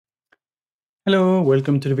Hello,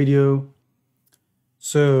 welcome to the video.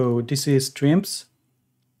 So this is Trimps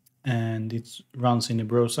and it runs in the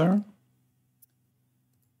browser.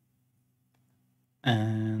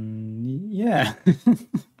 And yeah.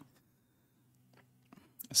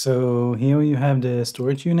 So here you have the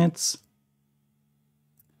storage units.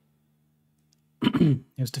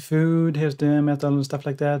 Here's the food, here's the metal and stuff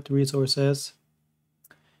like that, resources.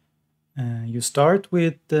 You start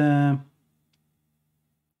with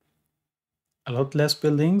a lot less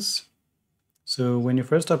buildings. So when you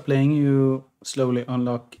first start playing, you slowly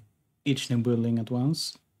unlock each new building at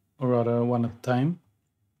once, or rather one at a time.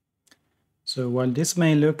 So while this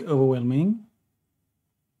may look overwhelming,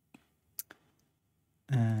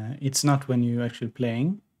 it's not when you're actually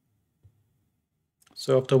playing.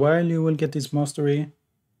 So after a while you will get this mastery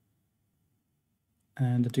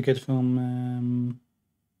that you get from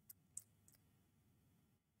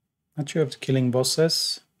not sure if it's killing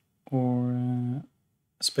bosses or a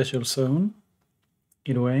special zone.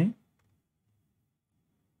 Either way,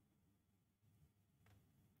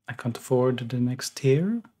 I can't afford the next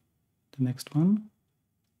tier, the next one.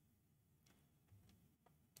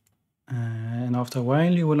 And after a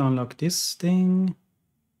while you will unlock this thing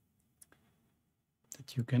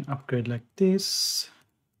that you can upgrade like this.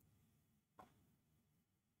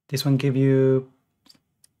 This one gives you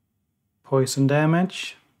poison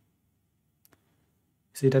damage.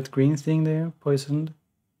 See that green thing there, poisoned?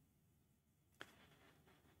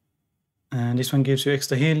 And this one gives you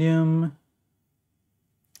extra helium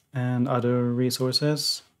and other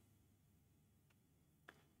resources.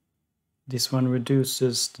 This one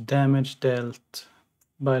reduces the damage dealt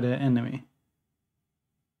by the enemy,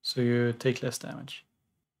 so you take less damage.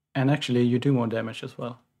 And actually you do more damage as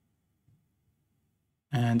well.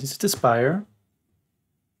 And this is the spire.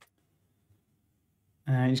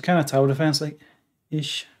 It's kind of tower defense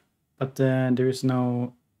like-ish, but there is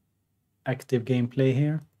no active gameplay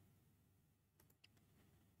here.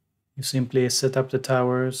 You simply set up the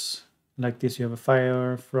towers like this. You have a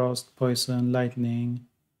fire, frost, poison, lightning.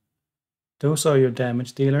 Those are your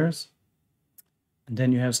damage dealers. And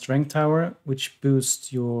then you have strength tower, which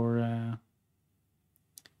boosts your,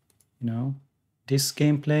 this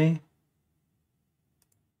gameplay.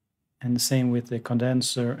 And the same with the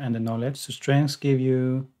condenser and the knowledge. So strengths give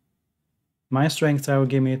you, my strength tower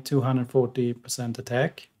give me 240%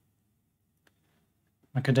 attack.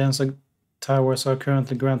 My condenser towers are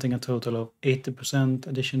currently granting a total of 80%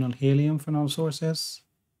 additional helium from all sources.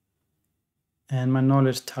 And my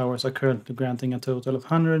knowledge towers are currently granting a total of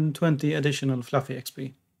 120 additional Fluffy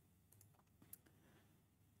XP.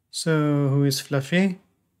 So who is Fluffy?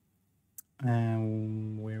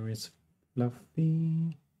 Where is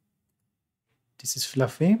Fluffy? This is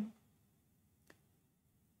Fluffy.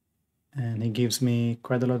 And he gives me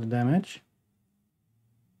quite a lot of damage.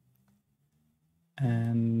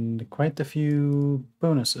 And quite a few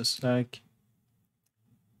bonuses, like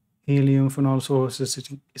helium from all sources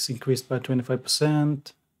is increased by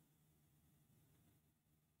 25%.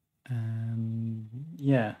 And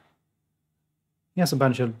yeah, he has a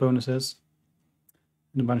bunch of bonuses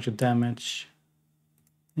and a bunch of damage.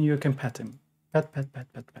 And you can pet him. Pet, pet,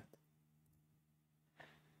 pet, pet, pet.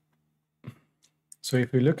 So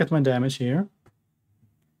if we look at my damage here,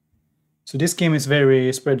 so this game is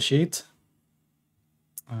very spreadsheet.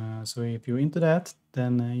 So if you're into that,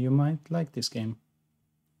 then you might like this game.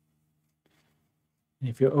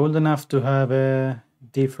 If you're old enough to have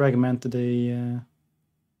defragmented a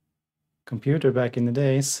computer back in the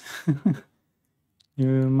days,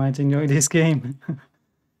 you might enjoy this game,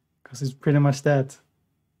 because it's pretty much that.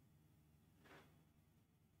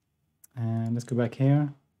 And let's go back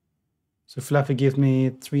here. So Fluffy gives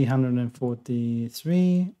me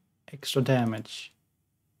 343 extra damage.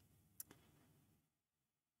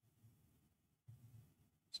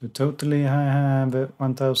 So totally I have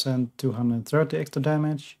 1230 extra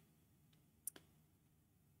damage.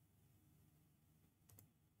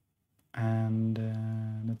 And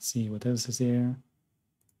let's see what else is here.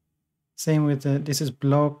 Same with this is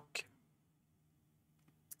block.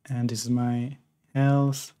 And this is my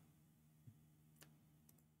health.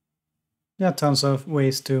 There are tons of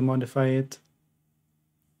ways to modify it.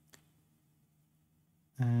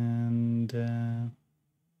 And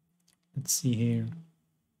let's see here.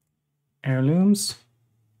 Heirlooms.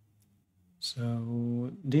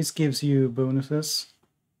 So this gives you bonuses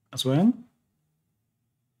as well.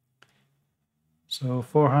 So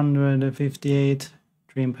 458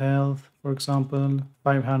 Trimp health, for example,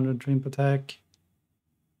 500 Trimp attack,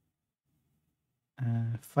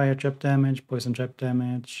 fire trap damage, poison trap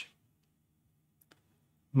damage,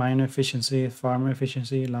 miner efficiency, farmer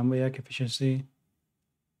efficiency, lumberjack efficiency.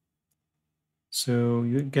 So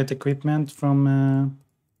you get equipment from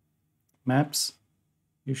maps,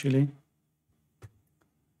 usually.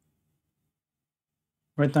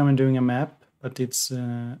 Right now I'm doing a map, but it's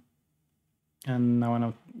and now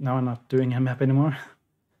I'm not doing a map anymore.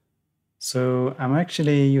 So I'm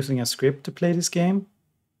actually using a script to play this game,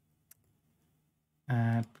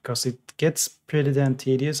 because it gets pretty damn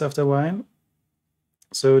tedious after a while.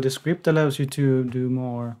 So the script allows you to do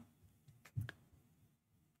more,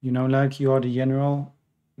 like you are the general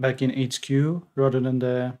back in HQ rather than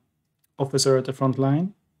the officer at the front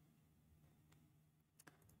line.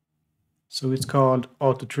 So it's called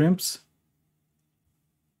Auto Trimps.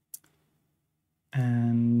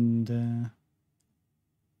 And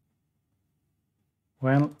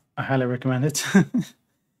well, I highly recommend it.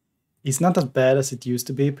 It's not as bad as it used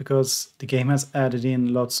to be because the game has added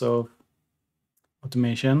in lots of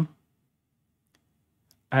automation.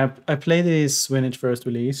 I played this when it first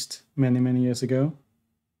released many years ago,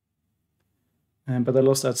 but I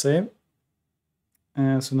lost that save.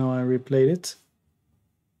 So now I replayed it.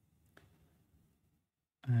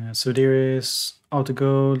 So there is auto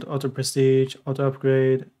gold, auto prestige, auto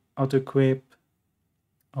upgrade, auto equip,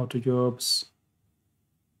 auto jobs,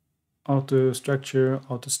 auto structure,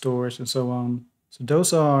 auto stores, and so on. So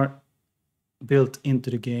those are built into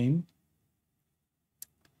the game.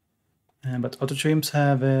 But auto trims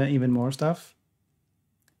have even more stuff.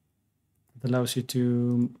 It allows you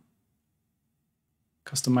to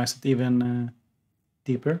customize it even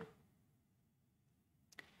deeper.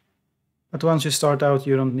 But once you start out,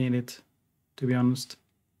 you don't need it, to be honest.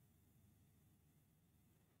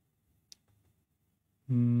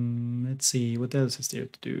 Let's see, what else is there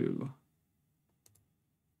to do?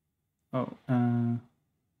 Oh,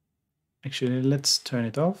 actually, let's turn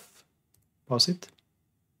it off. Pause it.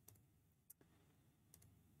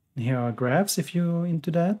 Here are graphs if you're into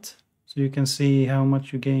that. So you can see how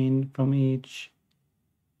much you gain from each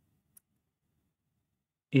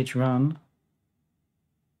run.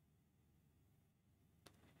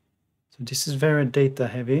 So this is very data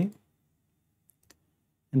heavy.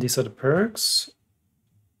 And these are the perks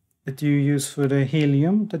that you use for the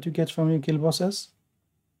helium that you get from your kill bosses.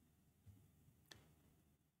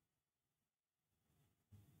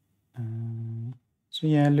 So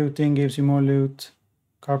yeah, looting gives you more loot.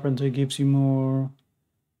 Carpentry gives you more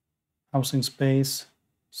housing space,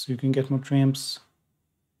 so you can get more trimps.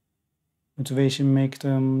 Motivation make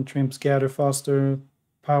them trimps gather faster.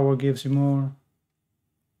 Power gives you more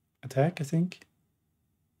attack, I think.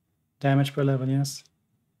 Damage per level, yes.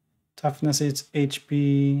 Toughness is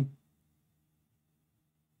HP.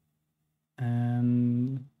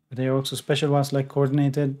 And there are also special ones like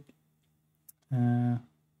coordinated.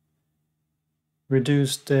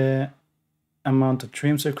 Reduce the amount of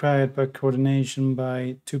trims required by coordination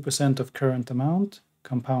by 2% of current amount.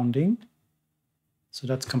 Compounding. So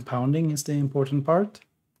that's compounding is the important part.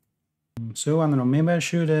 So I don't know, maybe I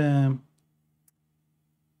should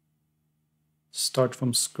start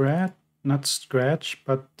from scratch, not scratch,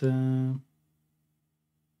 but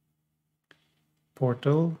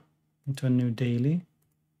portal into a new daily.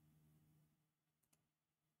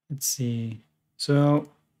 Let's see. So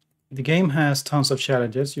the game has tons of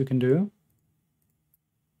challenges you can do.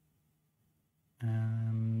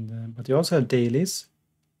 And but you also have dailies.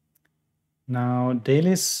 Now,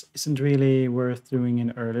 dailies isn't really worth doing in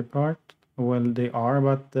the early part. Well, they are,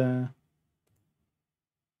 but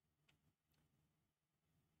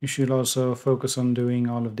you should also focus on doing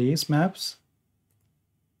all of these maps.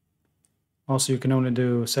 Also, you can only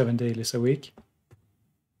do 7 dailies a week.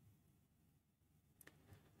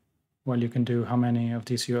 Well, you can do how many of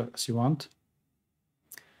these as you want.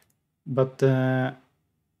 But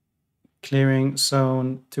clearing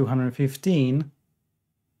zone 215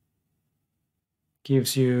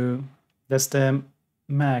 gives you, that's the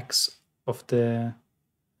max of the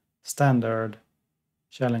standard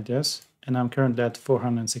challenges, and I'm currently at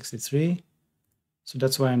 463, so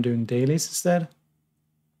that's why I'm doing dailies instead,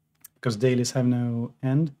 because dailies have no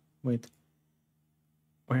end. Wait,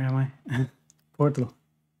 where am I? Portal.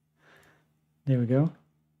 There we go.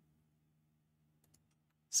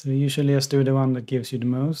 So usually just do the one that gives you the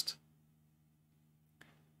most,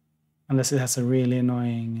 unless it has a really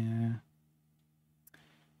annoying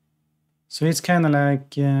so it's kind of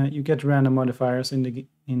like you get random modifiers in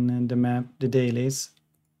the map, the dailies.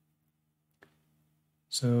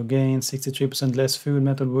 So gain 63% less food,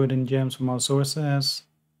 metal, wood, and gems from all sources.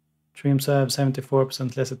 Trimps have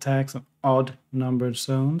 74% less attacks on odd numbered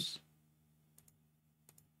zones.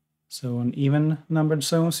 So on even numbered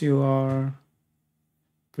zones, you are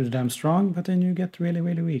pretty damn strong, but then you get really,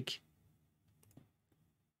 really weak.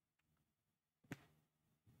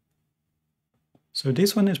 So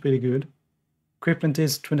this one is pretty good. Equipment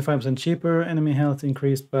is 25% cheaper, enemy health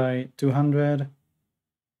increased by 200.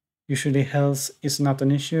 Usually health is not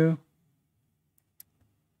an issue.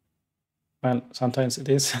 Well, sometimes it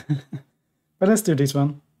is. But let's do this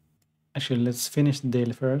one. Actually, let's finish the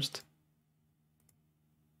daily first.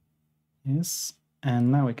 Yes,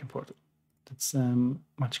 and now we can port it. That's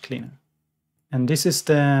much cleaner. And this is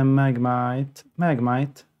the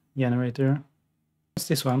magmite generator. What's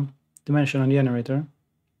this one? Dimensional generator.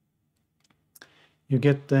 You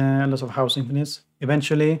get a lot of housing for this.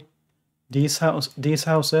 Eventually, these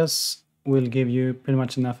houses will give you pretty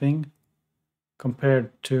much nothing compared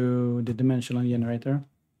to the dimensional generator.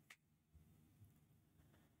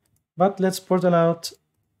 But let's portal out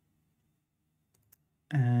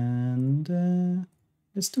and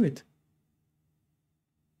let's do it.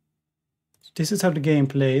 So this is how the game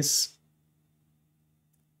plays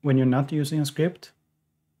when you're not using a script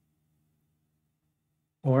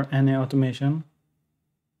or any automation.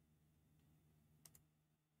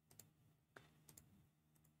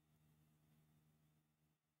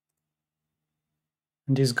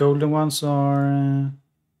 And these golden ones are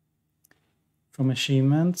from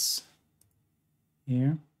achievements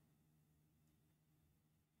here.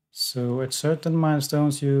 So at certain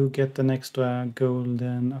milestones you get an extra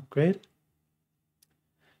golden upgrade.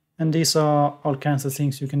 And these are all kinds of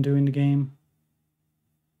things you can do in the game.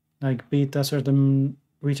 Like reach a certain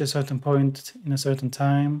point in a certain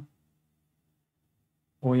time.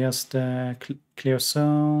 Or just clear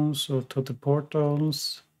zones or total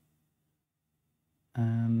portals.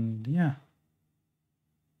 And yeah.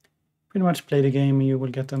 Pretty much play the game and you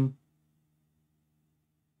will get them.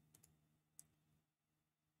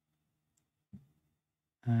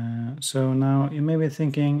 So now you may be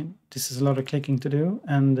thinking this is a lot of clicking to do,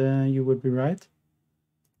 and you would be right.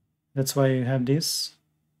 That's why you have this.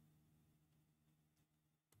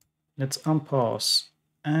 Let's unpause.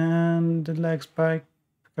 And the lag spike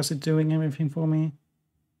because it's doing everything for me.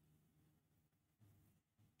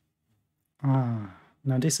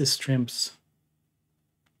 Now this is Trimps.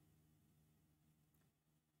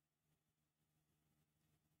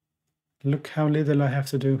 Look how little I have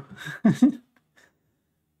to do.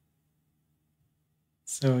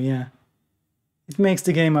 So yeah, it makes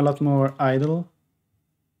the game a lot more idle.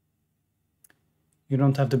 You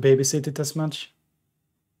don't have to babysit it as much.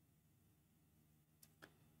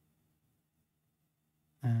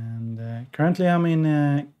 And currently I'm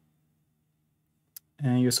in,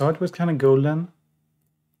 you saw it was kind of golden.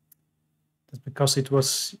 That's because it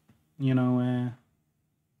was, you know,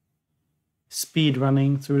 speed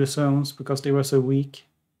running through the zones because they were so weak.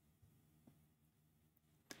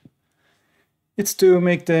 It's to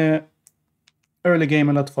make the early game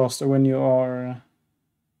a lot faster when you are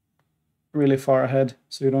really far ahead,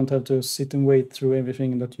 so you don't have to sit and wait through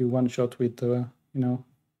everything that you one-shot with, you know.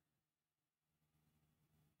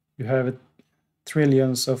 You have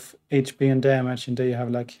trillions of HP and damage, and there you have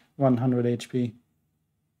like 100 HP.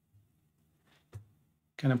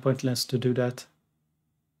 Kind of pointless to do that.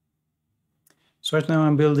 So right now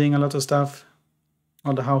I'm building a lot of stuff,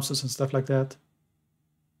 all the houses and stuff like that.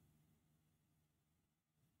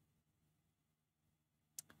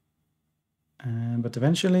 But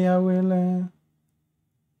eventually I will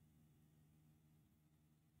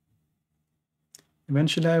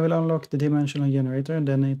unlock the dimensional generator, and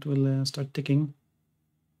then it will start ticking.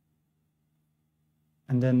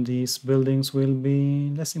 And then these buildings will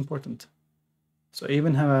be less important. So I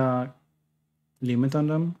even have a limit on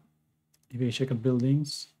them. If you check out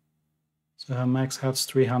buildings, so I have max has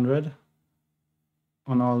 300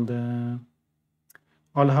 on all the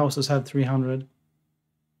houses have 300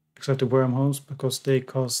 except the wormholes because they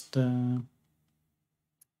cost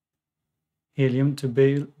helium to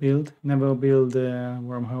build. Never build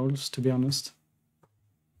wormholes, to be honest.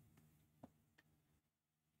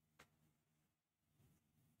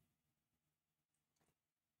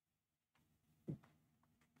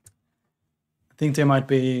 I think there might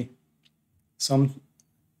be some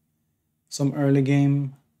early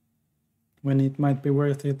game when it might be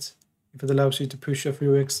worth it if it allows you to push a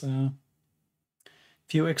few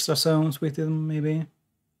extra zones with them, maybe.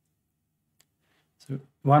 So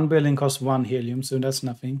one building costs 1 helium, so that's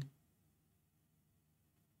nothing.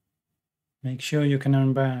 Make sure you can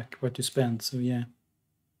earn back what you spent, so yeah.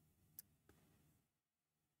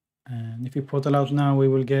 And if we portal out now, we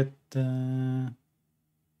will get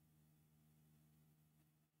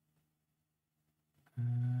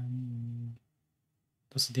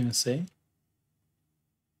does it even say?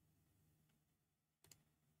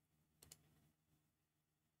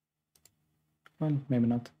 Well, maybe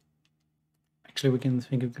not. Actually, we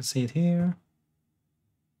can see it here.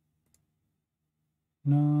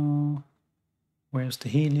 No. Where's the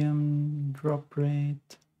helium drop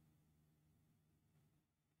rate?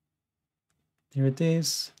 Here it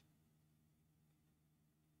is.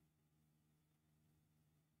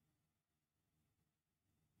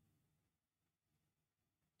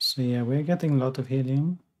 So yeah, we're getting a lot of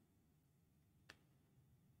helium.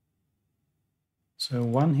 So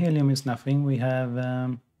 1 helium is nothing. We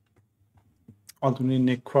have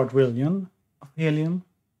already a quadrillion of helium.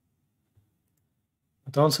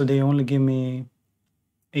 But also they only give me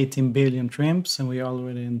 18 billion trimps, and we're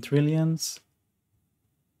already in trillions.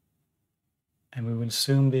 And we will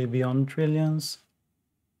soon be beyond trillions.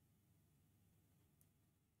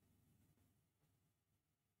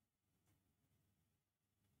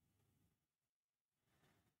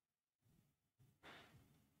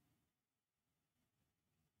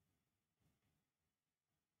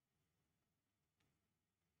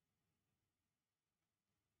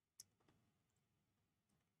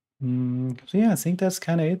 So yeah, I think that's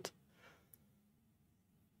kind of it.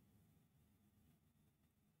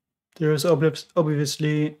 There's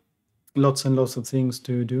obviously lots and lots of things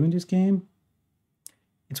to do in this game.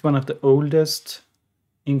 It's one of the oldest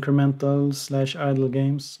incremental / idle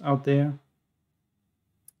games out there.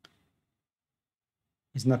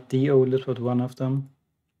 It's not the oldest, but one of them.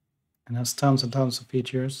 And has tons and tons of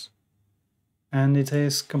features. And it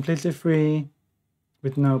is completely free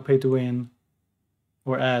with no pay to win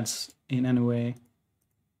or ads in any way,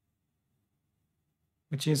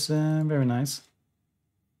 which is very nice.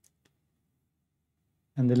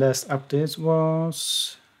 And the last update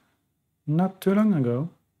was not too long ago,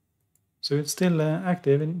 so it's still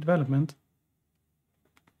active in development.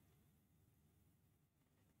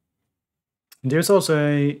 There's also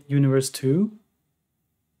a Universe 2.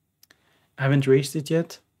 I haven't reached it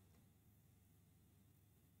yet.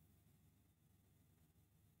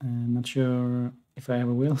 I'm not sure if I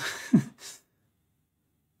ever will.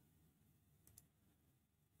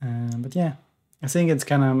 But yeah, I think it's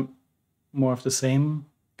kind of more of the same,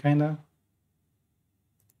 kind of,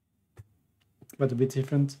 but a bit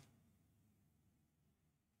different.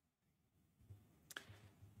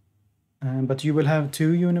 But you will have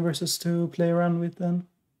 2 universes to play around with then.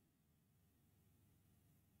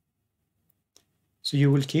 So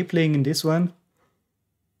you will keep playing in this one,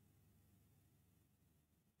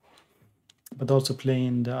 but also play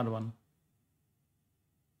in the other one.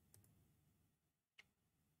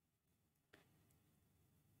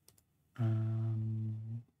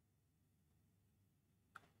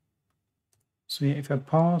 So yeah, if I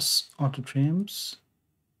pause auto trimps,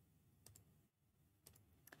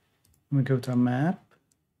 we go to a map,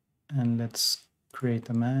 and let's create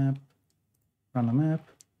a map, run a map.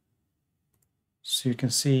 So you can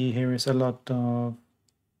see here is a lot of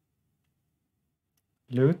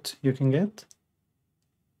loot you can get.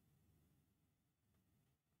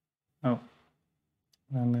 Oh,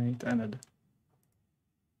 well, it added.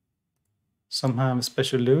 Some have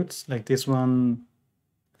special loots, like this one.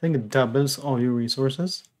 I think it doubles all your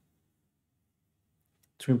resources.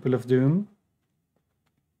 Trimple of Doom.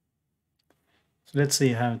 So let's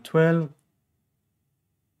see, I have 12,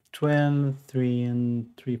 3,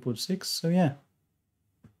 and 3.6. So yeah.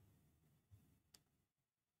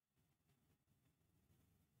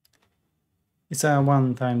 It's a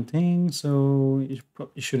one-time thing, so you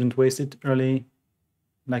shouldn't waste it early,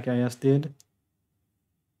 like I just did.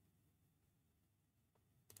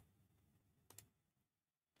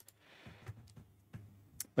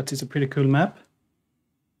 But it's a pretty cool map.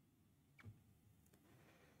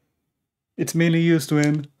 It's mainly used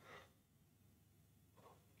when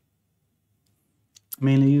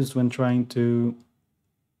trying to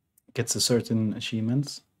get to certain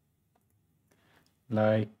achievements,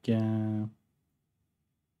 like I'm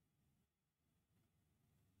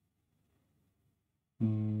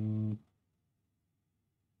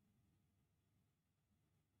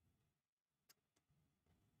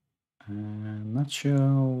not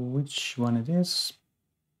sure which one it is,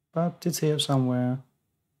 but it's here somewhere.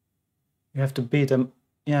 You have to beat them.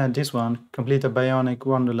 Yeah, this one. Complete a Bionic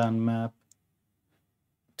Wonderland map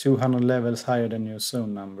 200 levels higher than your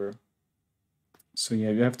zone number. So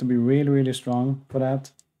yeah, you have to be really, really strong for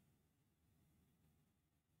that.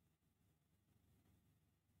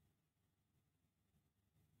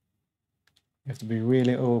 You have to be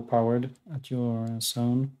really overpowered at your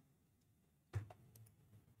zone,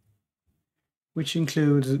 which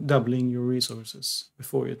includes doubling your resources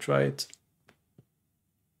before you try it.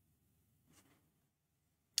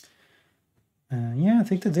 Yeah, I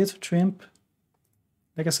think that's it for Trimp.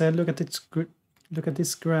 Like I said, look at its look at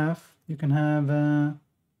this graph, you can have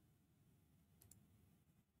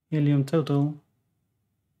helium total.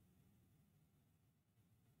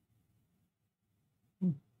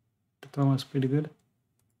 That one was pretty good.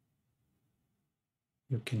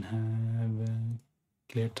 You can have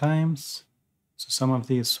clear times. So some of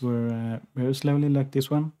these were very slowly, like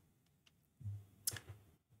this one.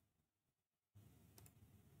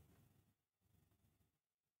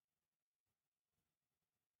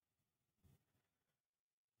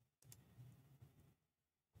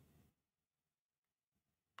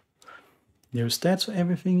 There are stats for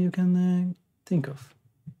everything you can think of.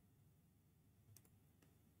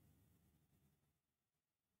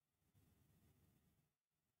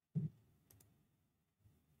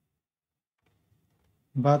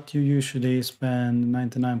 But you usually spend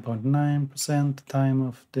 99.9% the time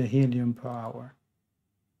of the helium per hour.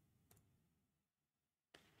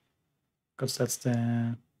 Because that's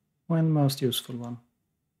the most useful one.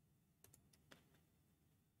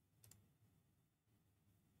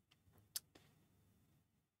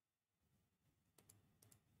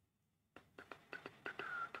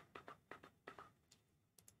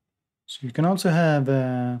 So you can also have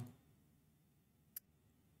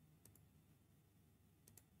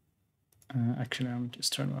actually, I'm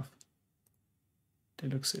just turn off. They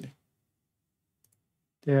look silly.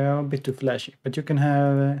 They are a bit too flashy, but you can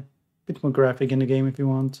have a bit more graphic in the game if you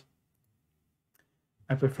want.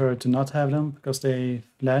 I prefer to not have them because they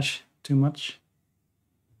flash too much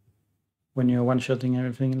when you're one-shotting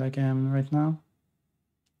everything like I am right now.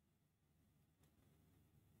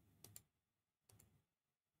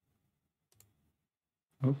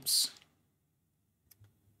 Oops.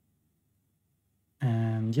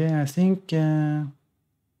 And yeah, I think I'm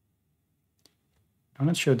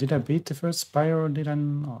not sure. Did I beat the first spire or did I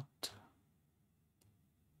not?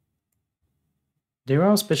 There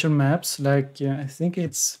are special maps, like I think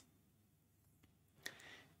it's,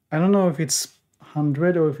 I don't know if it's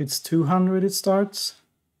 100 or if it's 200 it starts,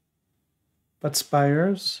 but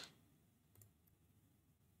spires,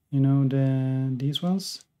 you know, these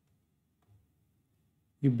ones,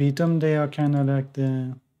 you beat them, they are kind of like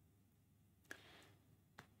the,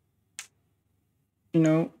 you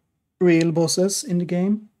know, real bosses in the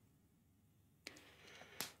game.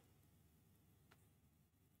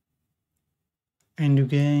 And you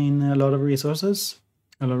gain a lot of resources,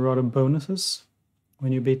 a lot of bonuses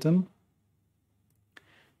when you beat them.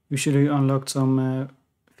 Usually you unlock some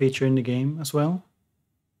feature in the game as well.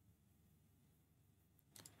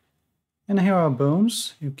 And here are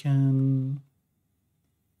bones. You can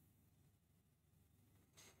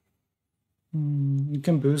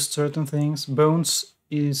boost certain things. Bones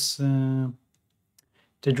is the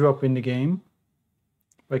drop in the game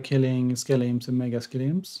by killing skelimps and mega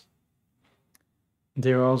skelimps.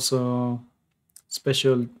 There are also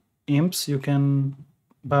special imps you can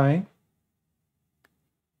buy.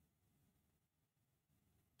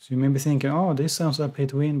 So you may be thinking, oh, this sounds like pay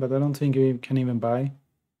to win, but I don't think you can even buy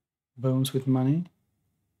bones with money.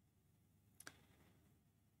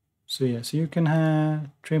 So yeah, so you can have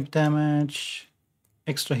Trimp damage,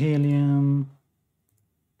 extra helium,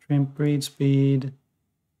 Trimp breed speed.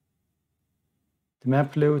 The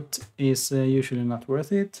map loot is usually not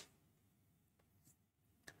worth it.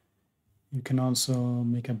 You can also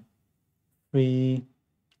make a free,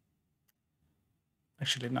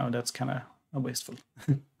 actually no, that's kind of wasteful.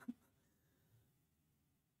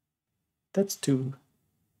 That's too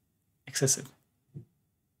excessive.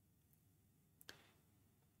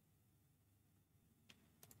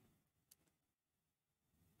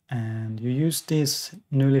 And you use this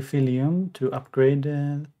nullifilium to upgrade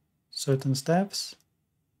certain staffs.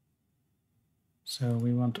 So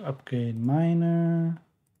we want to upgrade miner,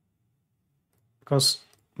 because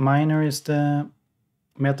miner is the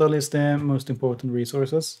metal is the most important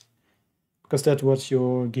resources, because that's what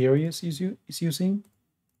your gear is using.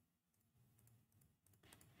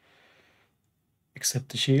 Except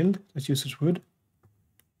the shield that uses wood.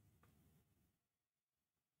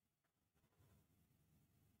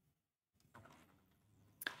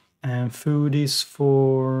 And food is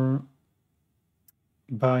for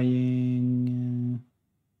buying,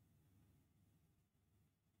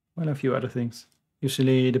 well, a few other things.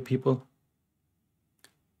 Usually the people.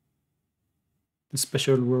 The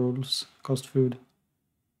special rules cost food.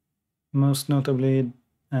 Most notably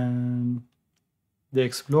the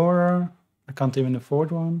Explorer. I can't even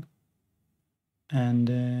afford one. And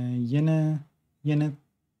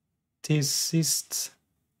geneticists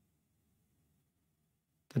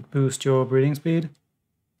that boost your breeding speed.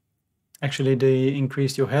 Actually, they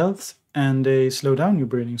increase your health and they slow down your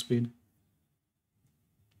breeding speed.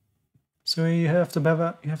 So you have to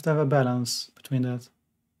have a balance between that.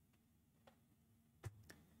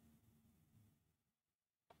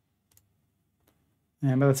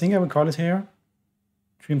 But I think I would call it here.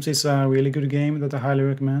 Trimps is a really good game that I highly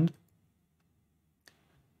recommend.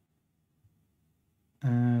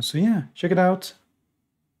 So yeah, check it out.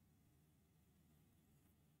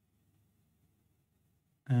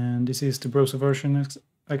 And this is the browser version,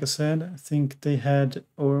 like I said. I think they had,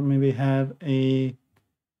 or maybe have, a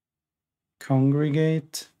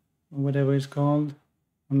congregate, or whatever it's called.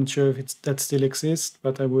 I'm not sure if that still exists,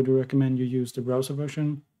 but I would recommend you use the browser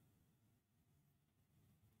version.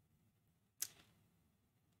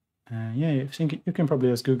 Yeah, I think you can probably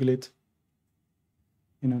just Google it.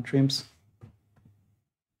 You know, Trimps.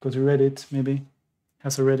 Go to Reddit, maybe.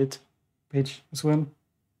 Has a Reddit page as well.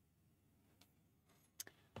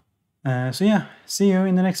 So yeah, see you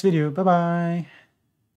in the next video. Bye bye.